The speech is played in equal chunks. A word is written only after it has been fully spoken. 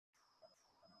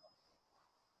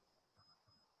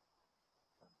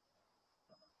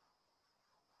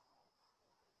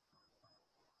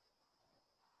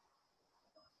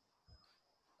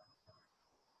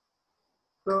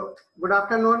So, good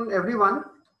afternoon, everyone.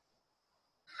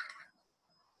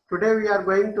 Today we are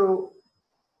going to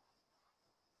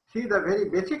see the very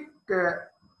basic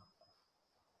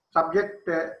subject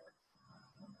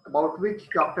about which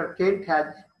Dr. Kent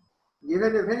has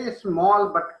given a very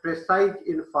small but precise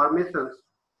information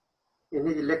in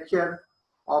his lecture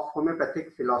of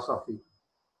homeopathic philosophy.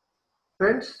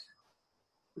 Friends,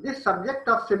 this subject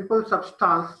of simple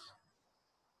substance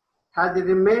has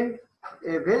remained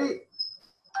a very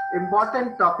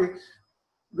important topic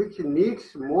which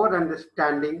needs more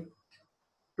understanding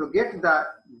to get the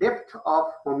depth of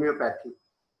homeopathy.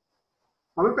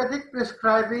 Homeopathic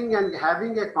prescribing and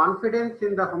having a confidence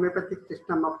in the homeopathic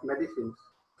system of medicines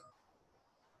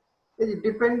is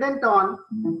dependent on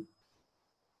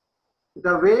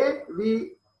the way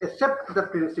we accept the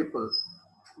principles,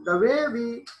 the way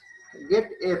we get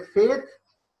a faith,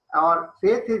 our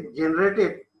faith is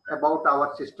generated about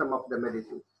our system of the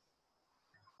medicines.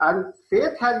 And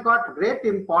faith has got great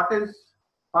importance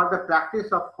for the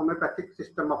practice of homeopathic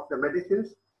system of the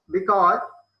medicines because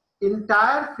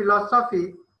entire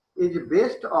philosophy is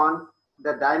based on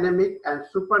the dynamic and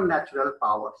supernatural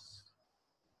powers.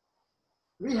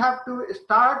 We have to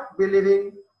start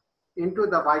believing into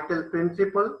the vital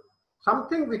principle,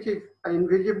 something which is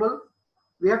invisible.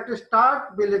 We have to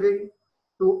start believing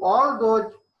to all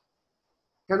those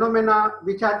phenomena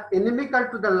which are inimical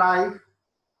to the life,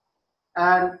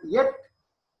 and yet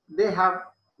they are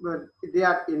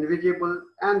invisible.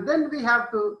 And then we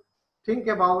have to think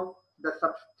about the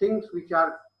things which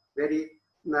are very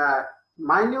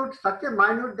minute, such a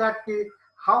minute that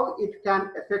how it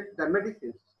can affect the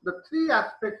medicines. The three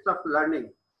aspects of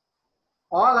learning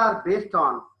all are based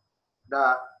on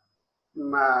the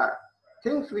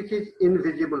things which is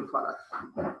invisible for us.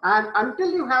 And until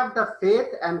you have the faith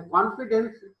and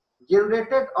confidence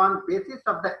generated on basis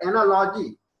of the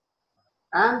analogy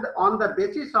and on the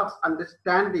basis of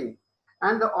understanding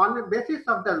and on the basis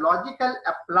of the logical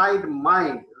applied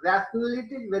mind,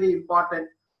 rationality is very important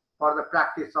for the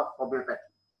practice of homeopathy.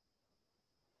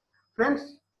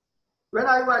 Friends, when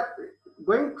I was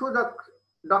going through the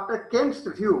Dr. Kent's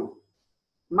view,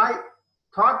 my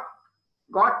thought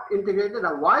got integrated.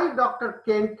 Why Dr.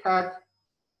 Kent had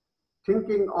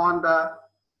thinking on the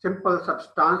simple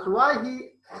substance, why he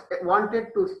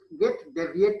wanted to get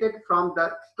deviated from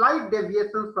the slight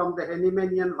deviation from the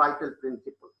Hahnemannian vital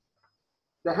principle.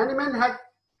 The Hahnemann had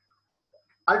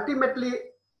ultimately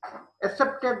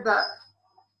accepted the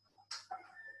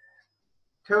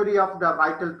theory of the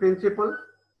vital principle,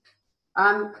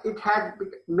 and it had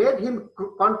made him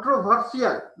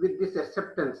controversial with this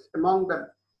acceptance among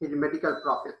his medical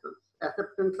professionals,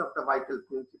 acceptance of the vital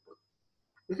principle.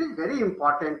 This is very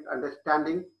important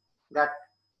understanding that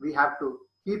we have to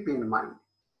keep in mind.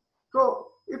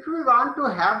 So if we want to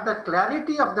have the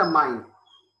clarity of the mind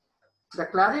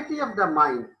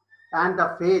and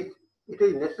the faith, it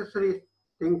is necessary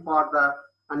thing for the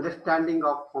understanding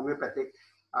of homeopathic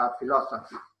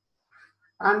philosophy.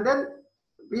 And then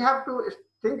we have to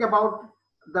think about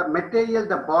the material,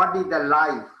 the body, the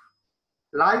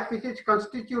life which is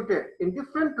constituted in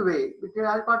different way, which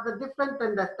has got the different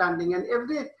understanding, and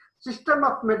every system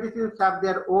of medicines have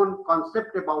their own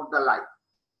concept about the life,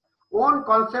 own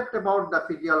concept about the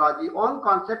physiology, own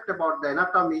concept about the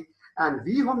anatomy, and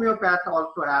we homeopaths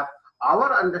also have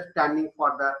our understanding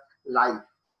for the life.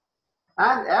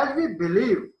 And as we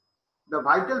believe the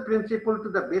vital principle to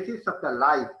the basis of the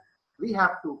life, we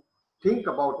have to think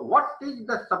about what is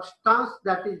the substance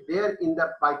that is there in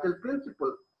the vital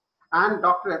principle. And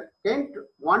Dr. Kent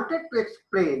wanted to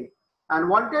explain and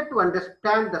wanted to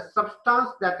understand the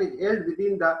substance that is held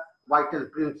within the vital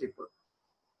principle.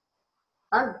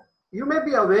 And you may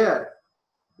be aware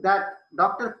that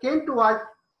Dr. Kent was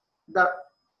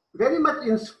very much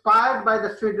inspired by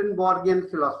the Swedenborgian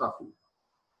philosophy,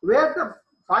 where the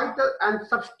vital and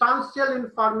substantial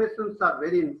informations are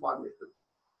very informative.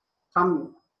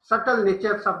 Some subtle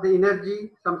natures of the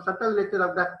energy, some subtle nature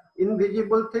of the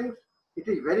invisible things. It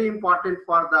is very important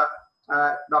for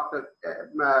the Dr.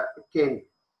 Kent.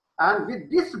 And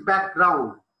with this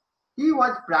background, he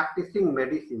was practicing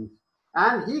medicines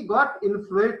and he got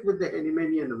influenced with the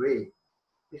Hahnemannian way.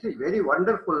 This is very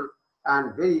wonderful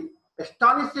and very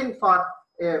astonishing for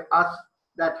us,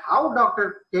 that how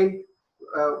Dr. Kent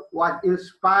was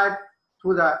inspired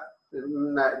through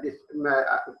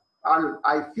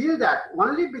I feel that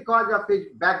only because of his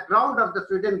background of the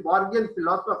Swedenborgian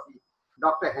philosophy,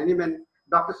 Dr.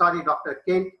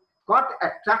 Kent got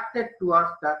attracted towards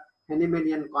the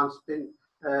Hahnemannian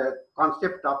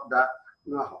concept of the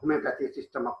homeopathy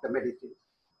system of the medicine.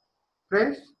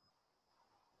 Friends,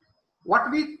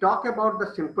 what we talk about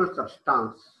the simple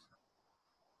substance,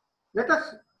 let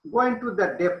us go into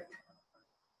the depth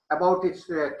about its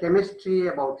chemistry,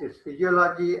 about its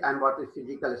physiology, and what is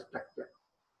physical structure.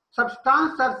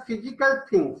 Substance are physical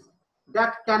things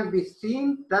that can be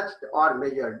seen, touched, or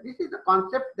measured. This is the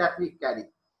concept that we carry.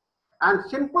 And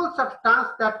simple substance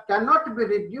that cannot be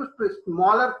reduced to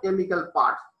smaller chemical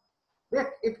parts.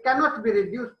 It cannot be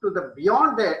reduced to the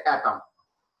beyond the atom.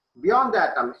 Beyond the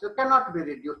atom, it cannot be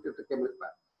reduced to the chemical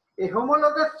part. A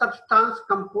homologous substance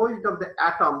composed of the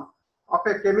atom of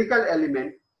a chemical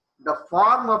element, the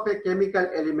form of a chemical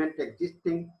element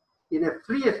existing in a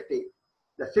free state.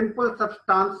 The simple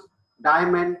substance,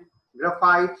 diamond,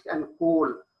 graphites, and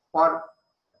coal, for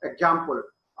example,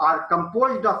 are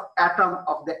composed of atom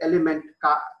of the element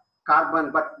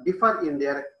carbon, but differ in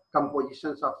their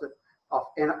compositions of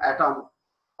an atom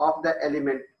of the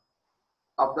element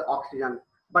of the oxygen,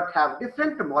 but have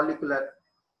different molecular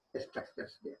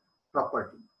structures there,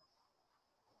 property.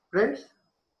 Friends,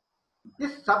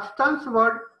 this substance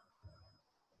word,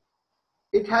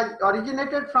 it has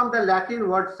originated from the Latin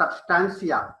word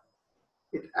substantia,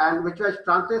 and which was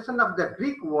translation of the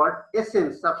Greek word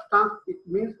essence. Substance, it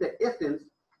means the essence,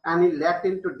 and in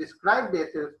Latin to describe the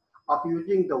essence of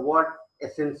using the word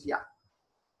essentia.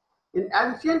 In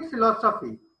ancient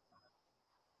philosophy,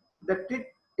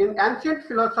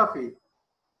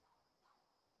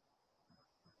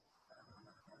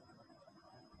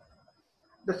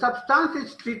 the substance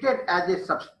is treated as a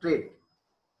substrate.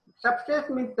 Substrate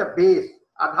means the base,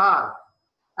 adhar,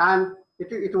 and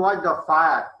it was the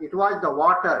fire, it was the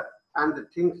water, and the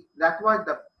things, that was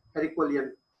the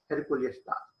Herculean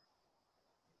task.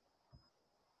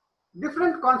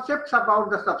 Different concepts about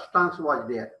the substance was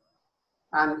there,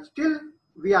 and still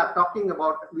we are talking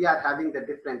about, we are having the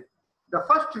different. The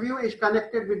first view is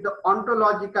connected with the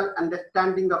ontological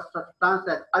understanding of substance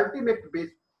as ultimate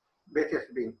basis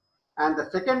being, and the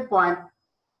second point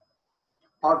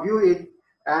of view is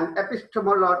an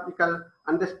epistemological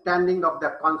understanding of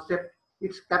the concept,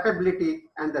 its capability,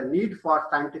 and the need for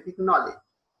scientific knowledge.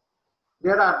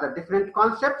 There are the different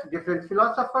concepts, different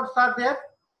philosophers are there.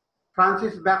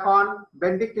 Francis Bacon,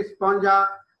 Benedict Spongea,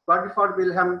 Gottfried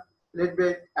Wilhelm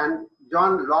Leibniz, and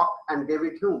John Locke and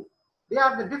David Hume. They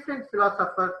are the different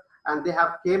philosophers, and they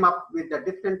have came up with the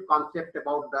different concept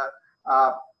about the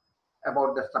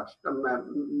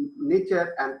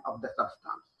nature and of the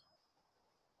substance.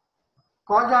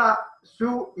 Causa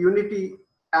sui unity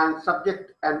and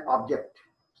subject and object.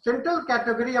 Central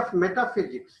category of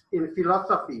metaphysics in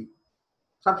philosophy,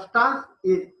 substance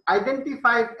is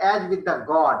identified as with the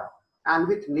God and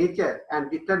with nature and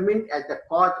determined as the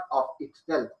cause of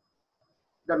itself.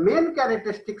 The main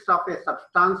characteristics of a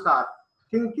substance are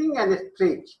thinking and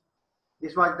stretch.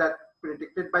 This was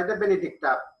predicted by the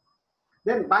Benedicta.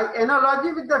 Then by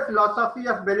analogy with the philosophy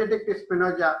of Benedict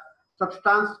Spinoza,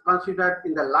 substance considered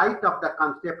in the light of the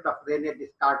concept of René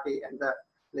Descartes and the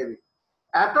Levi.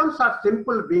 Atoms are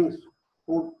simple beings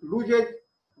who loses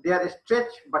their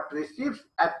stretch but receives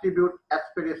attribute,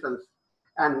 aspirations,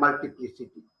 and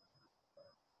multiplicity.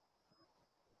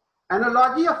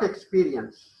 Analogy of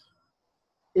experience.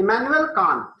 Immanuel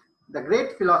Kant, the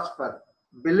great philosopher,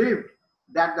 believed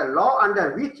that the law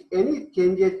under which any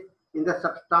changes in the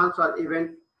substance of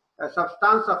event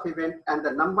and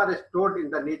the number stored in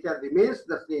the nature remains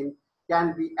the same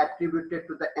can be attributed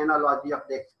to the analogy of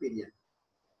the experience.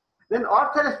 Then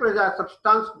Arthur Spinoza,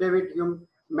 substance, David Hume,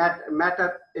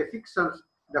 matter, fictions,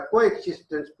 the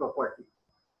coexistence property.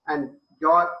 And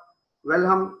George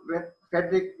Wilhelm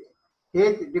Friedrich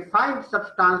Hayes defined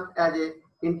substance as a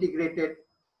integrated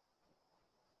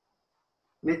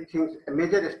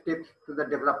major steps to the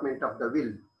development of the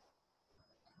will.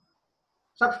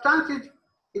 Substance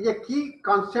is a key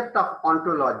concept of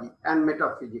ontology and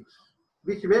metaphysics,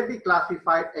 which may be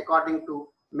classified according to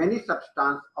many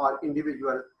substance or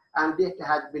individual, and it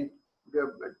has been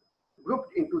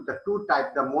grouped into the two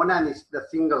types, the monanist, the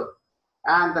single,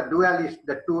 and the dualist,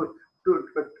 the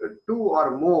two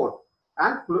or more,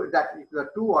 and that is the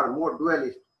two or more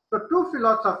dualist. So two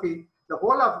philosophy, the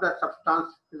whole of the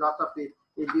substance philosophy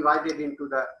is divided into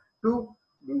the two,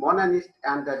 monanist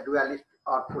and the dualist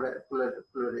or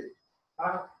pluralist.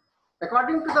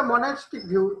 According to the monastic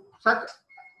view, such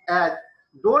as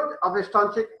those of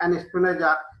Stoic and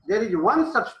Spinoza, there is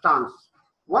one substance,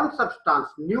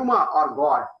 pneuma or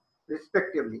God,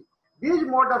 respectively. These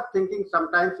mode of thinking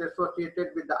sometimes associated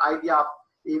with the idea of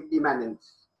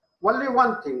immanence. Only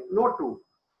one thing, no two.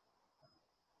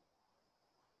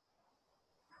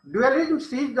 Dualism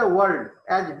sees the world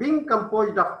as being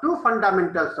composed of two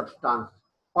fundamental substances.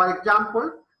 For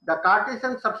example, the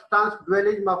Cartesian substance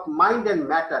dualism of mind and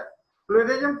matter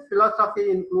Pluralism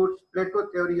philosophy includes Plato's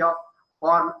theory of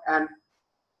form and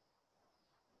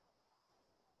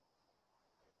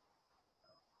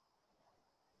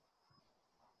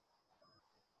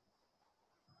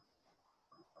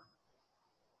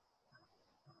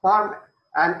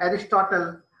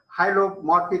Aristotle's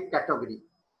hylomorphic category.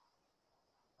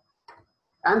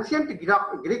 Ancient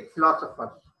Greek philosophers,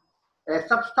 a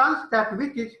substance that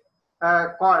which is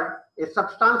called a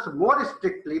substance more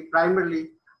strictly, primarily,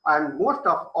 and most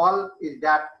of all is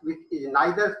that which is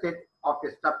neither set of a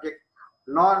subject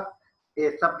nor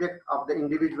a subject of the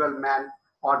individual man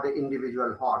or the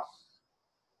individual horse.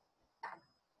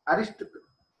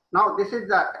 Now, this is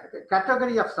the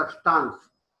category of substance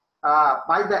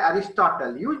by the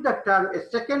Aristotle. Used the term a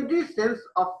secondary sense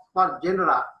of for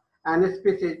genera and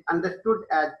species understood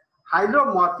as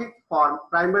hylomorphic form,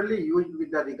 primarily used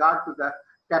with the regard to the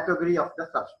category of the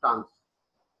substance.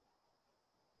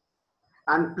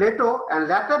 And Plato and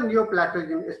later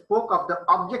Neoplatonism spoke of the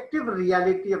objective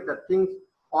reality of the things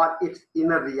or its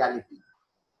inner reality.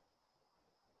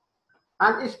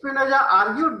 And Spinoza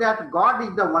argued that God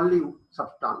is the only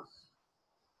substance.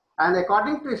 And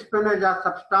according to Spinoza,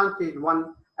 substance is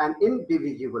one and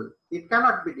indivisible. It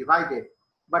cannot be divided,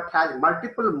 but has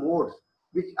multiple modes,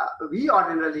 which we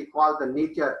ordinarily call the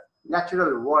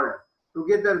natural world,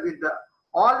 together with the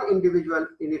all individual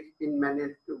in its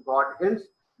immanence to God. Hence,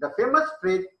 the famous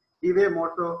phrase, Dive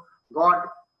Moto, God,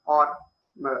 or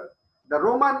the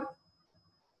Roman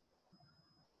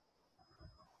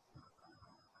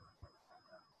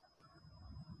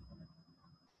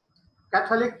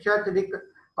Catholic Church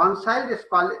reconciled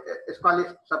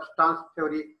scholastic substance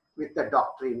theory with the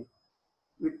doctrine,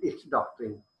 with its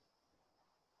doctrine.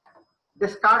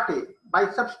 Descartes,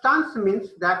 by substance means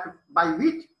that by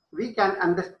which we can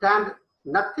understand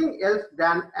nothing else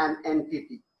than an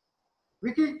entity,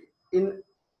 which is in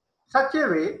such a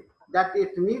way that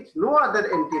it needs no other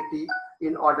entity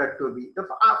in order to be the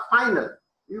final.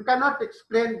 You cannot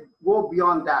explain, go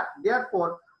beyond that.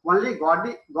 Therefore, only God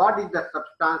is the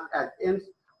substance as ends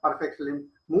perfectly,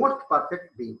 most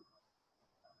perfect being.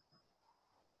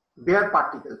 Bare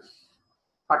particles.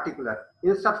 Particular.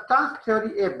 In substance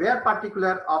theory, a bare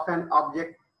particular of an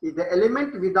object is the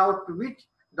element without which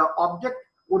the object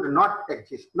would not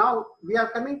exist. Now, we are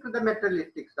coming to the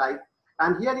materialistic side,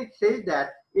 and here it says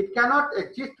that it cannot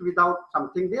exist without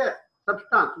something there,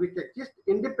 substance, which exists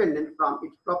independent from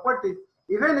its properties,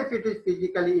 even if it is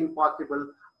physically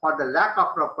impossible for the lack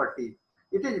of properties.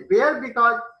 It is bare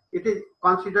because it is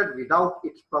considered without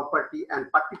its property,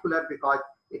 and particular because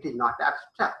it is not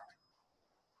abstract.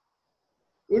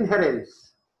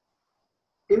 Inherence.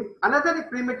 Another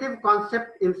primitive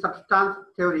concept in substance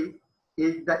theory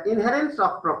is the inherence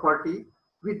of property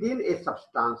within a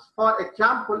substance. For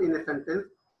example, in a sentence,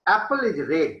 apple is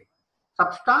red.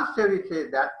 Substance theory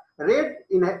says that red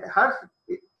inheres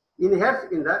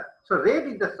in the, so red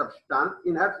is the substance,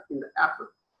 inheres in the apple.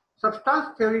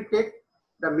 Substance theory takes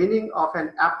the meaning of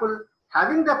an apple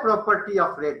having the property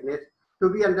of redness to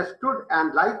be understood,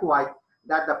 and likewise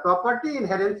that the property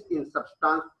inherent in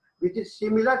substance which is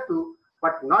similar to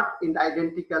but not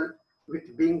identical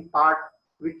with being part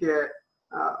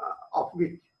of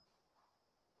which.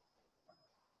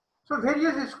 So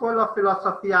various schools of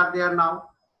philosophy are there now.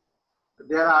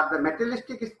 There are the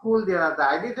materialistic school, there are the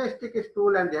idealistic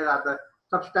school, and there are the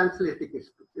substantialistic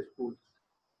schools.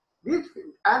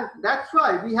 And that's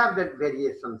why we have that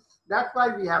variations. That's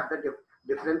why we have the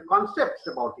different concepts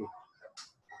about it.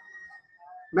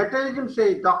 Materialism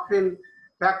says doctrine,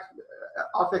 facts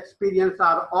of experience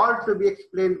are all to be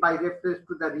explained by reference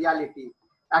to the reality,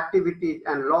 activities,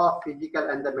 and law of physical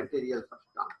and the material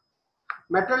substance.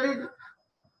 Materialism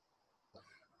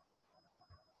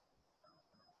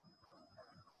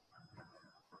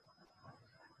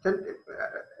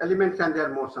elements and their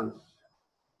motions.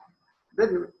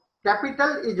 Then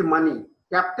capital is money.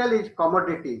 Capital is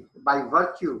commodity by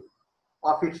virtue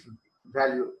of its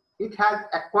value. It has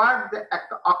acquired the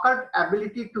occult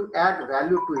ability to add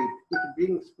value to it. It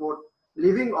brings forth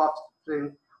living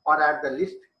offspring, or at the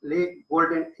least lay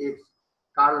golden eggs.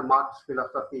 Karl Marx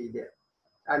philosophy is there.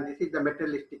 And this is the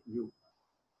materialistic view.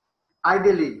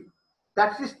 Idealism,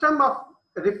 that system of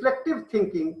reflective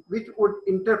thinking which would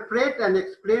interpret and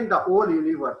explain the whole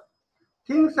universe,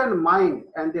 things and mind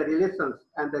and their relations,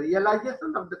 and the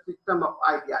realization of the system of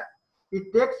ideas.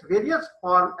 It takes various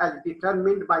forms as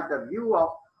determined by the view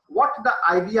of what the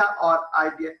idea or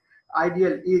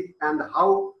ideal is and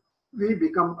how we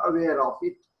become aware of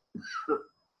it.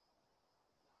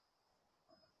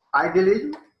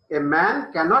 Idealism, a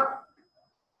man cannot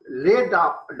lay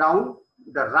down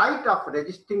the right of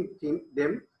resisting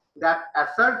them that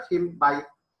asserts him by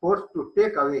force to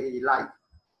take away his life.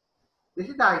 This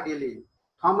is the idealism.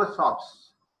 Thomas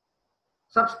Hobbes.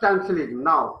 Substantialism.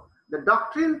 Now, the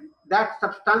doctrine that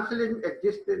substantialism,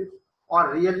 existence,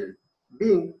 or real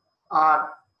being are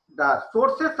the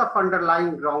sources of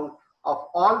underlying ground of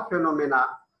all phenomena,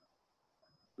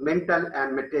 mental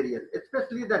and material,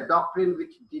 especially the doctrine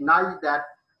which denies that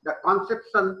the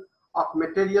conception of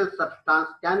material substance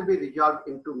can be resolved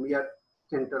into mere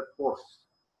central force.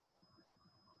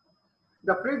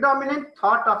 The predominant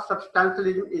thought of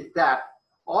substantialism is that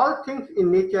all things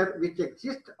in nature which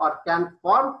exist or can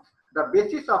form the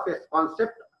basis of a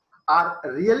concept are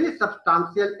really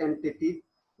substantial entities,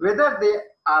 whether they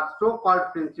are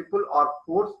so-called principle or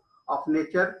force of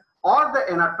nature or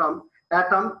the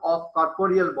atom of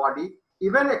corporeal body,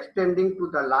 even extending to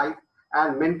the life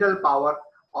and mental power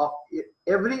of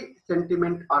every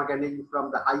sentient organism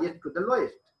from the highest to the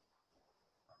lowest.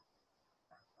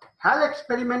 Hall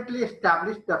experimentally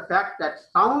established the fact that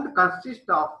sound consists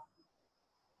of,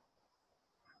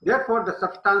 therefore, the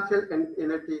substantial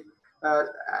entity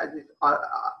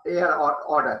air or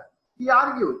order. He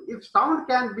argued, if sound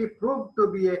can be proved to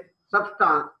be a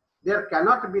substance, there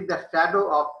cannot be the shadow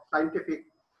of scientific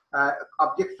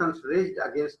objections raised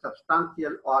against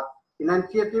substantial or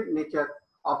enunciative nature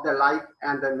of the life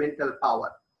and the mental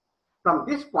power. From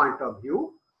this point of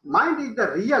view, mind is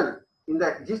the real in the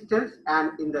existence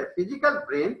and in the physical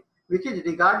brain, which is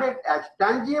regarded as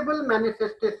tangible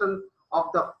manifestation of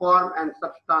the form and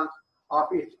substance of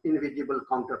its invisible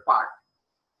counterpart.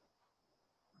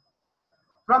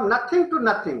 From nothing to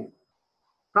nothing,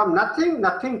 from nothing,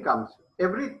 nothing comes.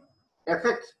 Every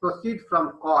effects proceed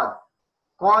from cause.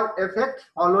 Cause effects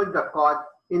follows the cause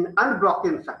in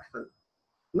unbroken succession.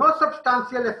 No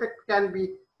substantial effect can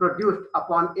be produced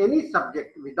upon any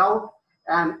subject without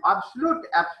an absolute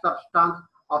substance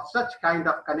of such kind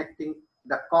of connecting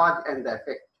the cause and the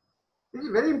effect. This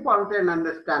is very important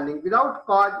understanding. Without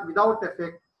cause, without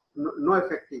effect, no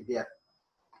effect is there.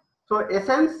 So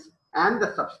essence and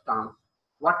the substance,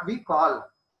 what we call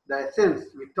the essence,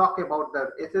 we talk about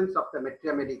the essence of the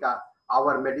Materia Medica,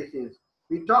 our medicines.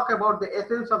 We talk about the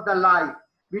essence of the life.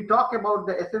 We talk about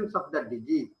the essence of the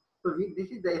disease. So this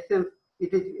is the essence.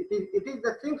 It is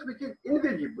the things which is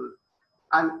invisible.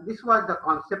 And this was the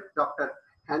concept Dr.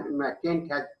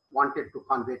 Kent has wanted to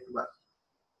convey to us.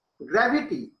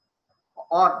 Gravity,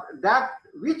 or that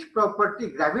which property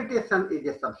gravitation is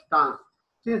a substance,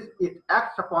 since it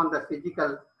acts upon the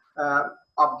physical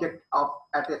object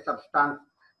at a substance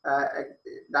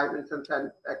dimensions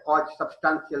and cause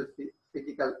substantial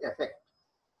physical effect.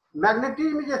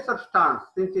 Magnetism is a substance,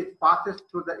 since it passes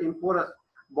through the imporous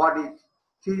bodies,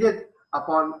 seizes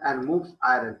upon and moves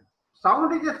iron.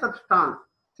 Sound is a substance,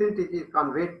 since it is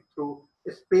conveyed through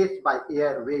space by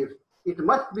air waves. It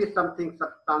must be something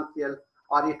substantial,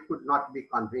 or it could not be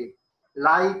conveyed.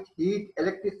 Light, heat,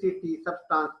 electricity,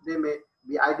 substance, they may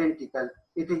be identical.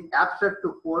 It is absurd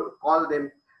to call them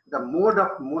the mode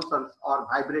of motions or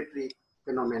vibratory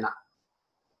phenomena.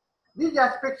 These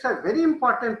aspects are very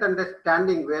important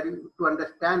understanding to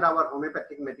understand our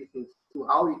homeopathic medicines, to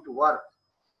how it works.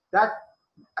 That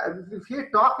if you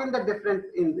talk in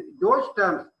those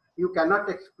terms, you cannot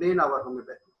explain our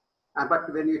homeopathy.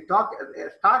 But when you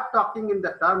start talking in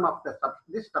the term of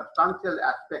this substantial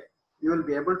aspect, you will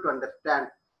be able to understand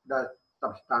the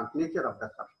nature of the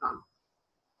substance.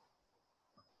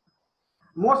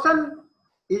 Motion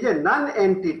is a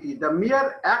non-entity. The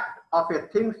mere act of a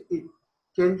thing is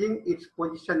changing its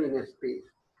position in a space.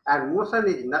 And motion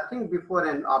is nothing before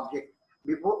an object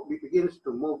begins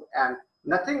to move, and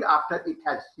nothing after it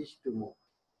has ceased to move.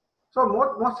 So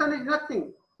motion is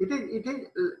nothing. It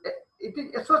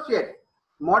is associated.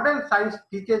 Modern science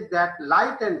teaches that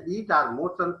light and heat are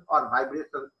motions or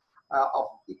vibrations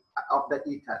of the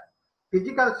ether.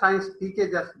 Physical science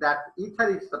teaches us that ether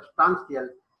is substantial,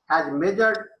 has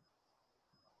measured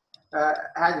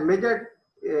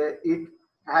it,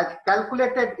 has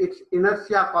calculated its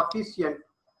inertia coefficient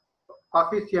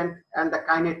and the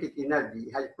kinetic energy,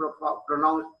 has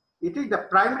pronounced it is the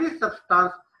primary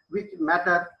substance which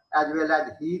matter as well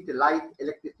as heat, light,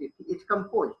 electricity is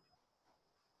composed.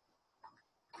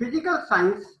 Physical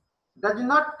science does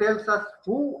not tell us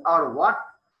who or what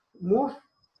moves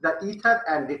the ether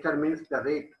and determines the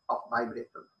rate of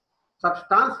vibration.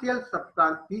 Substantial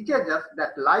substance teaches us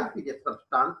that life is a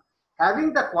substance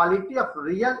having the quality of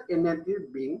real energy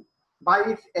being. By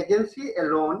its agency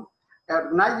alone,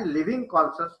 organized living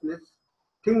consciousness,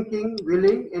 thinking,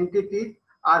 willing entities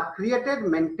are created,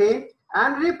 maintained,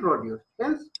 and reproduced.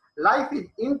 Hence, life is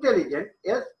intelligent,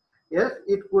 else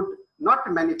it could not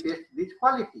manifest this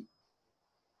quality.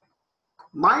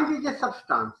 Mind is a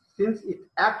substance since it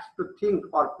acts to think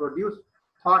or produce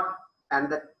thought and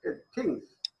the things.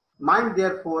 Mind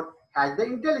therefore has the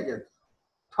intelligence.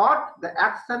 Thought, the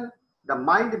action, the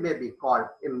mind may be called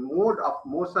a mode of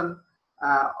motion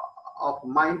uh, of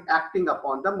mind acting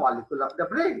upon the molecule of the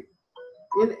brain.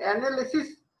 In analysis,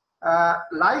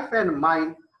 life and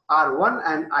mind are one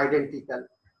and identical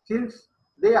since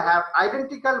they have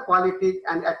identical qualities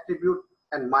and attributes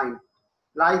and mind.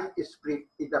 Life is spirit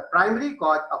is the primary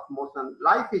cause of motion.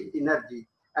 Life is energy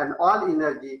and all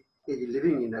energy is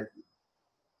living energy.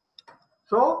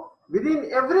 So within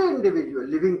every individual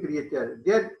living creature,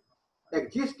 there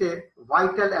exists a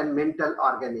vital and mental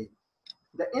organism,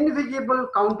 the invisible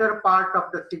counterpart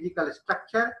of the physical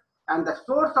structure and the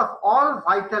source of all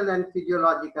vital and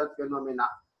physiological phenomena.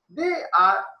 They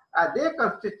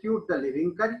constitute the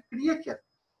living creature.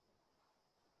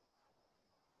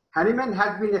 Hahnemann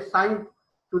has been assigned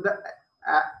to the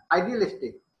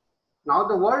idealistic. Now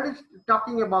the world is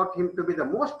talking about him to be the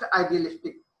most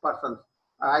idealistic person.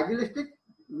 Idealistic,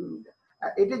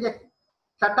 it is a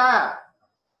satire,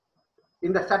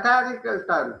 in the satirical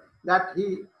term, that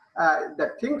the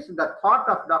thought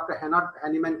of Dr.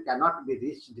 Hahnemann cannot be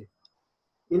reached.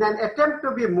 In an attempt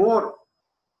to be more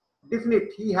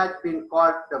definite, he has been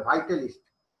called the vitalist,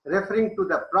 referring to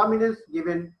the prominence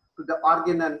given to the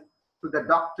organon, to the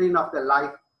doctrine of the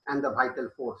life and the vital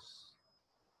force.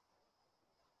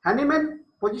 Hahnemann's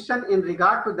position in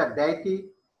regard to the deity,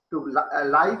 to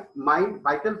life, mind,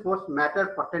 vital force,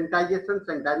 matter, potentizations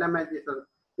and dynamizations,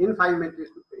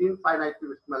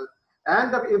 infinitesimal,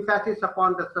 and the emphasis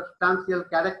upon the substantial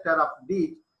character of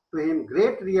these, to him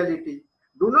great reality,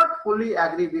 do not fully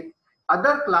agree with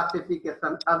other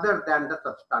classification other than the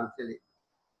substantially.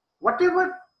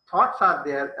 Whatever thoughts are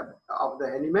there of the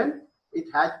Hahnemann, it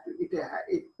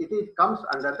comes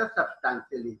under the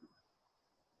substantialism.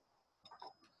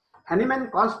 Hahnemann's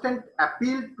constant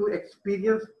appeal to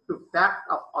experience, to fact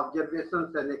of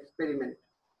observations and experiment,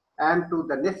 and to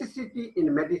the necessity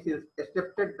in medicines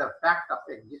accepted the fact of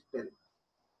existence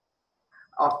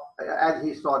of, as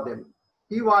he saw them.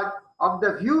 He was of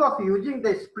the view of using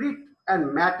the spirit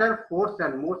and matter, force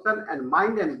and motion, and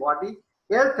mind and body,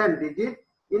 health and disease,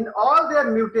 in all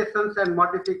their mutations and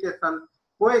modifications,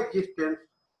 coexistence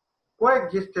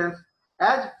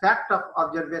as fact of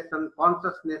observation,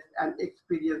 consciousness, and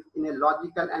experience in a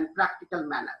logical and practical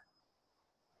manner.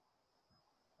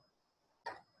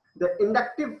 The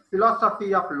inductive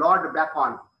philosophy of Lord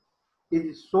Bacon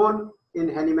is shown in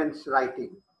Hahnemann's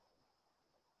writing.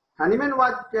 Hahnemann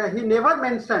he never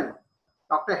mentioned,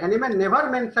 Dr. Hahnemann never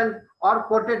mentioned or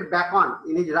quoted Bacon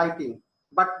in his writing,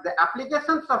 but the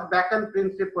applications of Bacon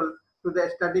principle to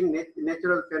the studying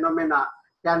natural phenomena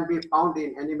can be found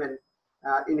in Hahnemann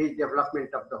in his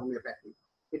development of the homeopathy.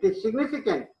 It is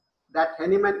significant that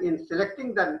Hahnemann, in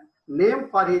selecting the name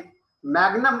for his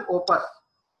magnum opus,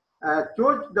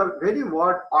 chose the very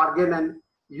word organon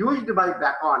used by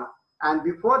Bacon and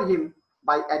before him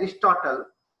by Aristotle,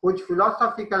 whose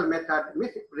philosophical method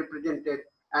misrepresented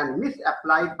and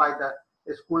misapplied by the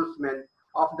schoolsmen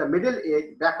of the Middle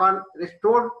Age. Bacon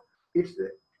restored its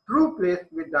true place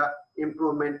with the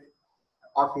improvement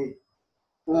of his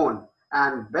own.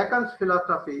 And Bacon's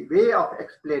philosophy, way of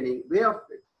explaining, way of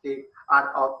thinking,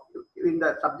 in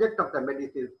the subject of the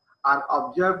medicines are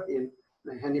observed in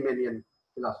the Hahnemannian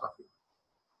philosophy.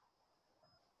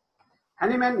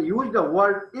 Hahnemann used the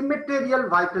word immaterial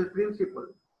vital principle.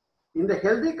 In the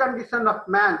healthy condition of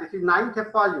man, this is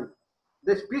 9th volume,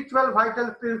 the spiritual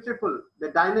vital principle, the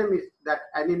dynamism that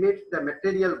animates the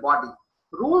material body,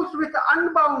 rules with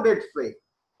unbounded sway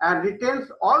and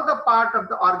retains all the part of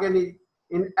the organism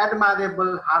in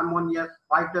admirable, harmonious,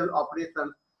 vital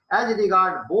operations as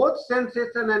regard both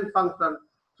sensation and function,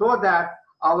 so that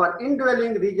our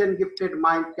indwelling region gifted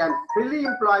mind can freely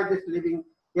employ this living,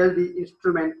 healthy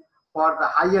instrument for the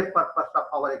higher purpose of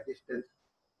our existence.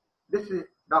 This is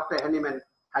Dr. Hahnemann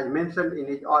has mentioned in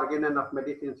his Organon of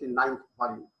Medicines in 9th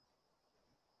volume.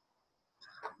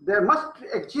 There must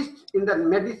exist in the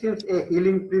medicines a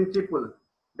healing principle.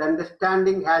 The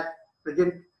understanding has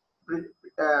presentiment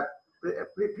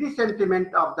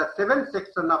of the 7th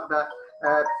section of the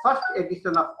first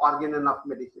edition of Organon of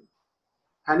Medicine.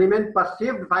 Hahnemann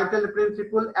perceived vital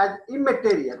principle as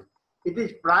immaterial. It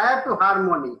is prior to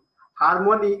harmony.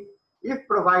 Harmony is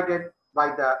provided by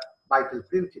the vital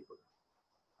principle.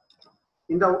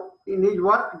 In his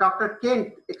work, Dr.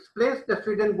 Kent explains the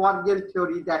Swedenborgian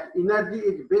theory that energy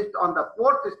is based on the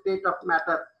fourth state of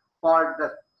matter called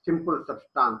the simple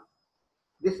substance.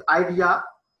 This idea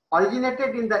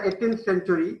originated in the 18th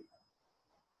century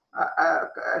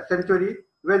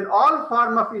when all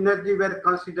forms of energy were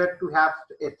considered to have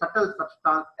a subtle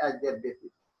substance as their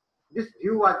basis. This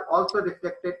view was also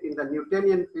reflected in the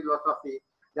Newtonian philosophy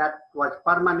that was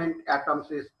permanent atoms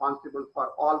responsible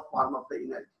for all forms of the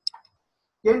energy.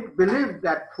 Kant believed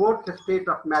that fourth state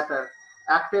of matter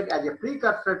acted as a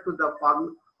precursor to the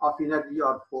form of energy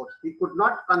or force. He could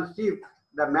not conceive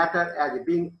the matter as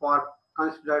being for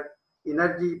considered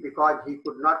energy because he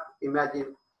could not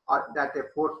imagine that a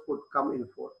force could come in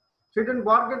force.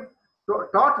 Swedenborg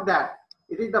taught that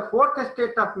it is the fourth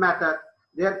state of matter.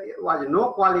 There was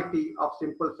no quality of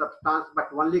simple substance, but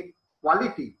only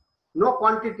quality, no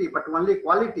quantity, but only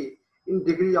quality in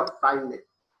degree of fineness.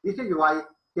 This is why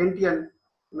Kantian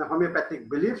homeopathic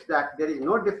believes that there is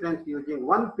no difference using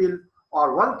one pill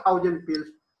or 1,000 pills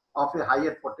of a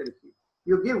higher potency.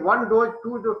 You give one dose,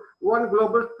 one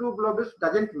globus, two globus,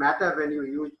 doesn't matter when you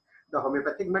use the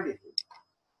homeopathic medicine.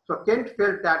 So Kant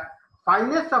felt that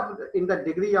fineness in the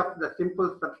degree of the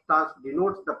simple substance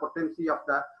denotes the potency of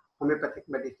the homeopathic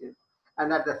medicine.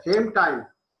 And at the same time,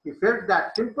 he felt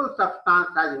that simple substance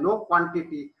has no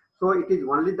quantity, so it is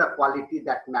only the quality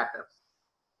that matters.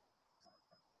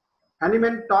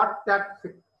 Hahnemann taught that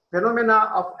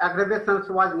phenomena of aggravations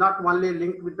was not only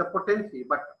linked with the potency,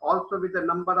 but also with the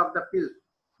number of the pills.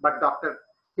 But Dr.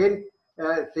 Kant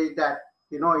says that,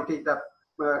 it is the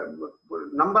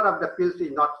number of the pills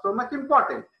is not so much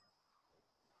important.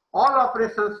 All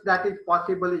operations that is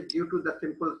possible is due to the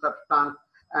simple substance,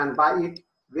 and by its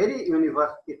very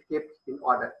universe it kept in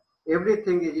order.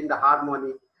 Everything is in the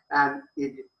harmony and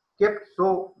is kept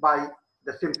so by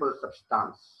the simple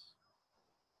substance.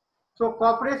 So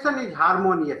cooperation is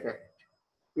harmony effect.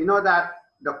 We know that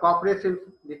the cooperation,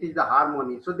 it is the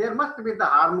harmony. So there must be the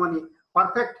harmony,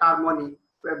 perfect harmony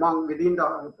within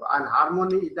the, and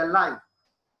harmony is the life.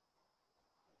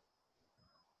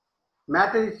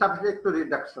 Matter is subject to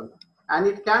reduction, and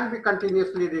it can be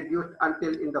continuously reduced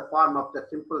until in the form of the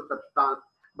simple substance,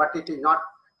 but it is not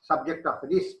subject of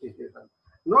restitution.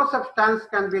 No substance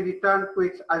can be returned to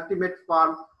its ultimate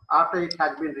form after it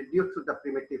has been reduced to the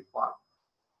primitive form.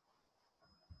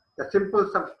 The simple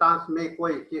substance may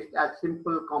coexist as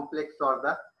simple complex or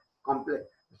the complex,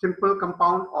 simple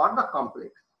compound or the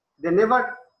complex. They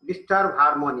never disturb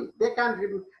harmony. They can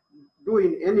do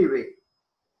in any way.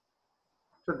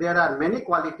 So there are many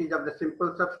qualities of the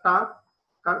simple substance.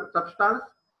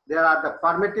 There are the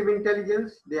formative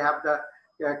intelligence. They have the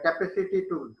capacity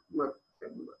to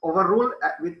overrule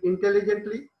with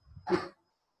intelligently.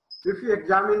 If you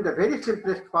examine the very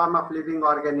simplest form of living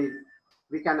organism,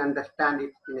 we can understand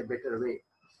it in a better way.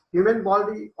 Human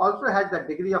body also has the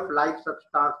degree of life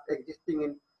substance existing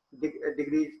in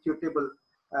degrees suitable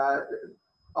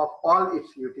of all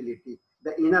its utility.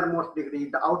 The innermost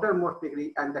degree, the outermost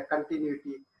degree, and the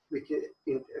continuity which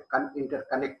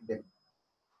interconnect them.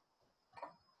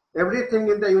 Everything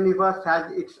in the universe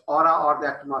has its aura or the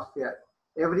atmosphere.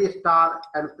 Every star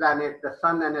and planet, the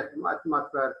sun and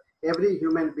atmosphere, every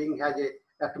human being has an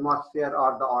atmosphere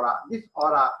or the aura. This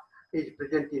aura is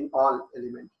present in all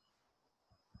elements.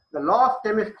 The law of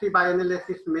chemistry by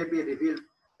analysis may be revealed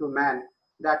to man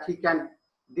that he can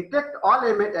detect all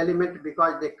elements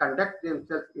because they conduct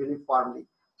themselves uniformly.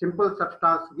 Simple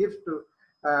substance gives to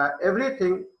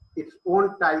everything its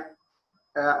own type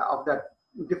of the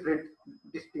different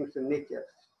distinct natures.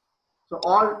 So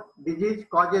all disease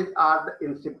causes are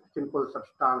in simple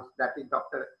substance, that is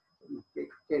Dr.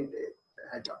 Kant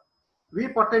has. We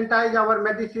potentize our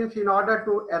medicines in order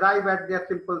to arrive at their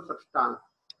simple substance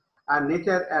and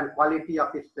nature and quality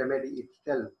of its remedy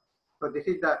itself. So this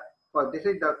is the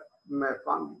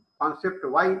concept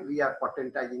why we are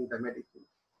potentizing the medicine.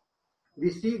 We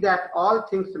see that all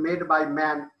things made by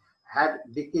man had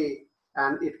decay,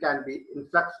 and it can be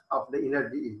influx of the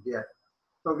energy is there.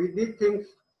 So with these things,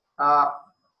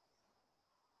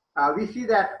 we see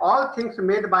that all things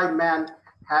made by man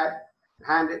had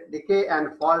decay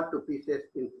and fall to pieces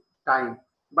in time.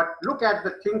 But look at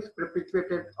the things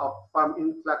perpetuated from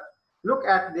influx. Look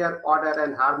at their order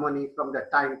and harmony from the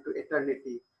time to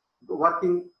eternity,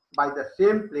 working by the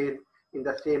same plane in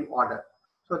the same order.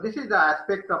 So this is the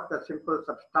aspect of the simple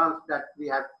substance that we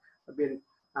have been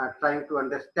trying to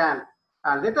understand.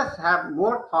 And let us have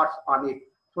more thoughts on it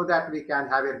so that we can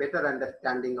have a better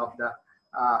understanding of the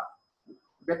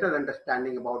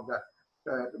about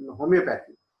the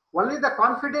homeopathy. Only the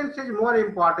confidence is more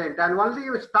important, and only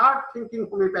you start thinking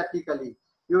homeopathically.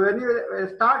 When you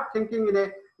start thinking in a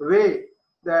way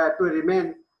to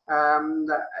remain,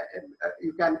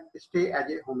 you can stay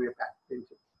as a homeopath.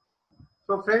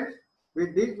 So friends,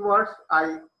 with these words,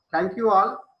 I thank you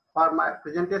all for my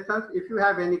presentations. If you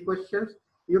have any questions,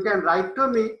 you can write to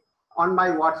me on my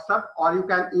WhatsApp, or you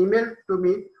can email to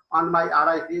me on my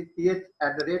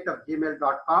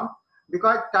richt@gmail.com,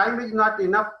 because time is not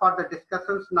enough for the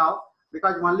discussions now,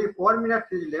 because only 4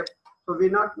 minutes is left, so we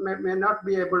may not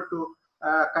be able to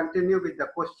continue with the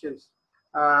questions.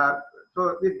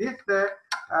 So with this,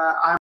 I